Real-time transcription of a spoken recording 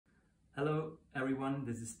Hello everyone,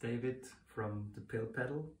 this is David from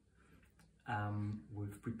ThePillPedal.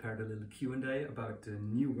 We've prepared a little Q&A about the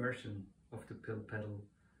new version of ThePillPedal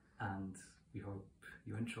and we hope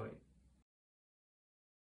you enjoy.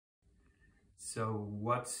 So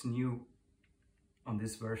what's new on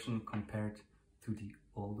this version compared to the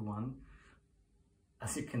old one?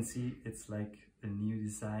 As you can see, it's like a new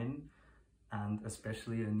design and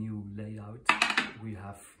especially a new layout. We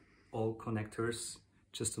have all connectors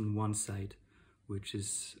just on one side, which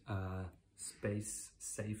is space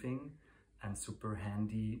saving and super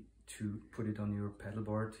handy to put it on your pedal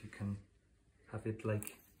board. You can have it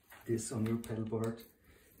like this on your pedal board.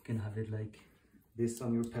 You can have it like this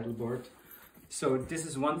on your pedal board. So this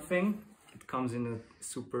is one thing. It comes in a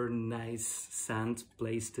super nice sand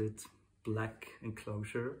blasted black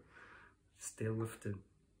enclosure, still with the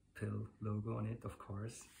pill logo on it, of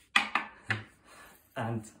course.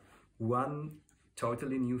 And one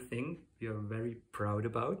totally new thing we are very proud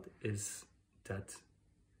about is that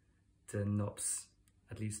the knobs,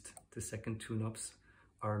 at least the second two knobs,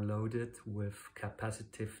 are loaded with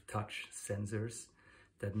capacitive touch sensors.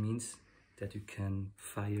 That means that you can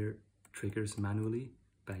fire triggers manually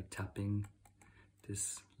by tapping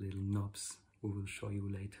these little knobs we will show you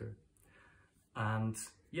later. And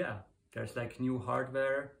yeah, there's like new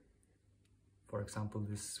hardware, for example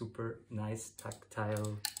this super nice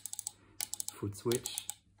tactile foot switch,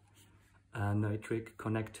 nitric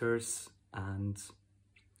connectors, and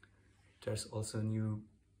there's also a new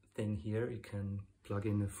thing here. You can plug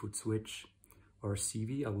in a foot switch or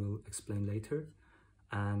CV, I will explain later.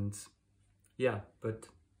 And yeah, but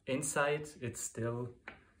inside it's still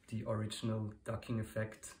the original docking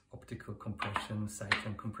effect, optical compression, side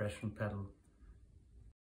and compression pedal.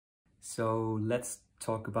 So let's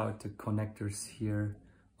talk about the connectors here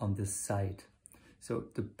on this side. So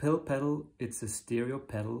the ThePillPedal, it's a stereo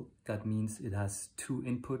pedal. That means it has two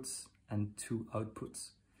inputs and two outputs.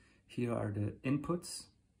 Here are the inputs,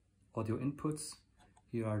 audio inputs.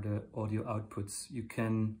 Here are the audio outputs. You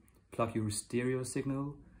can plug your stereo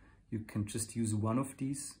signal. You can just use one of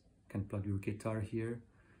these. You can plug your guitar here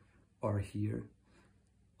or here.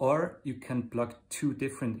 Or you can plug two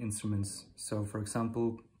different instruments. So for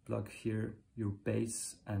example, plug here your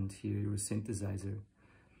bass and here your synthesizer.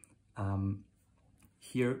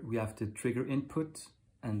 Here we have the trigger input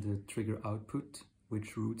and the trigger output,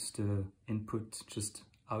 which routes the input just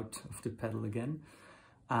out of the pedal again.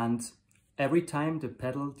 And every time the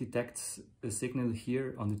pedal detects a signal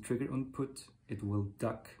here on the trigger input, it will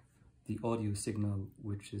duck the audio signal,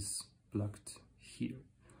 which is plugged here.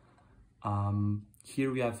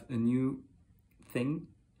 Here we have a new thing.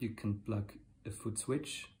 You can plug a foot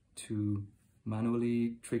switch to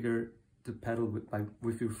manually trigger the pedal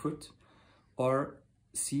with your foot, or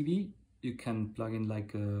CV, you can plug in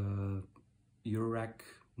like a Eurorack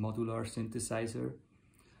modular synthesizer.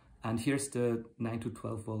 And here's the 9 to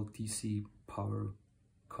 12 volt DC power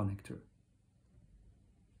connector.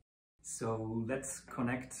 So let's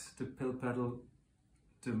connect the ThePillPedal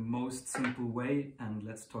the most simple way, and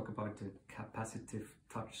let's talk about the capacitive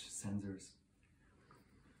touch sensors.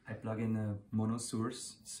 I plug in a mono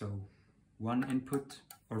source, so one input,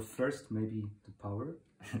 or first maybe the power.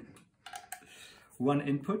 One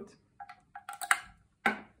input,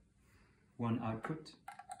 one output.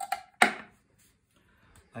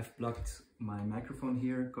 I've plugged my microphone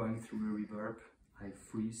here, going through a reverb. I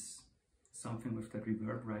freeze something with that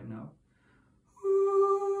reverb right now.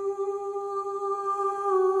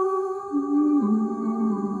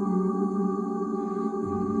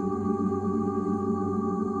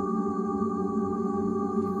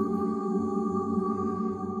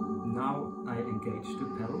 Now I engage the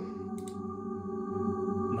pedal.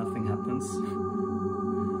 Nothing happens.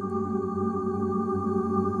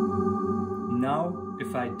 Now,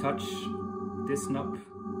 if I touch this knob,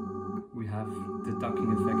 we have the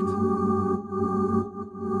ducking effect.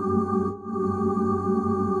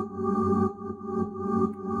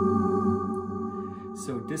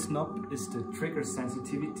 So this knob is the trigger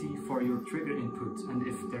sensitivity for your trigger input, and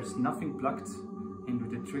if there's nothing plugged into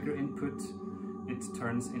the trigger input, it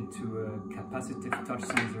turns into a capacitive touch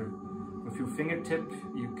sensor. With your fingertip,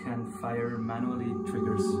 you can fire manually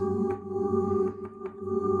triggers.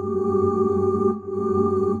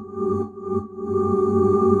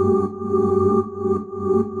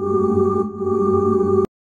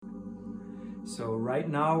 So right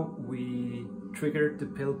now we triggered the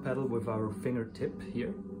ThePillPedal with our fingertip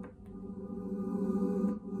here.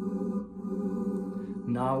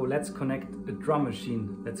 Now let's connect a drum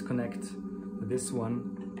machine. Let's connect this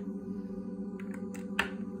one.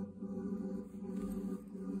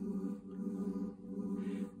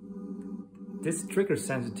 This trigger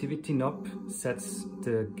sensitivity knob sets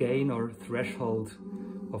the gain or threshold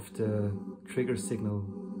of the trigger signal.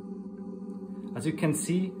 As you can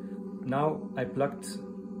see, now I plugged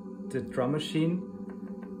the drum machine,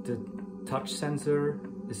 the touch sensor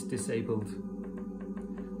is disabled.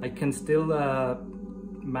 I can still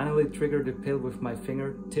manually trigger the pill with my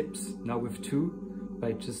fingertips, now with 2,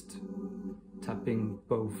 by just tapping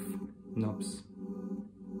both knobs.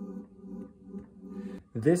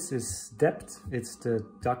 This is depth, it's the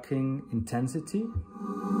ducking intensity.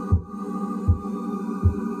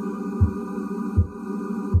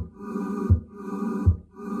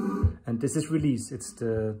 And this is release, it's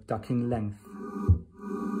the ducking length.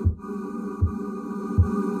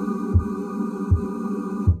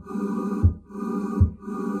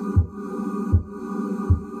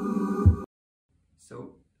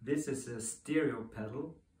 So this is a stereo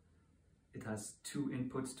pedal. It has 2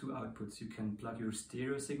 inputs, 2 outputs. You can plug your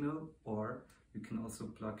stereo signal, or you can also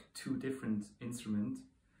plug 2 different instruments.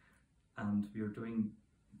 And we are doing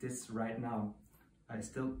this right now. I've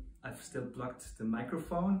still plugged the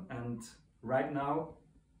microphone, and right now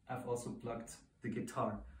I've also plugged the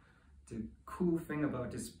guitar. The cool thing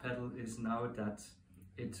about this pedal is now that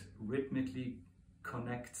it rhythmically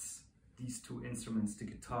connects these 2 instruments, the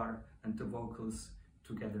guitar and the vocals,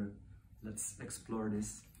 together. Let's explore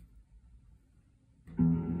this.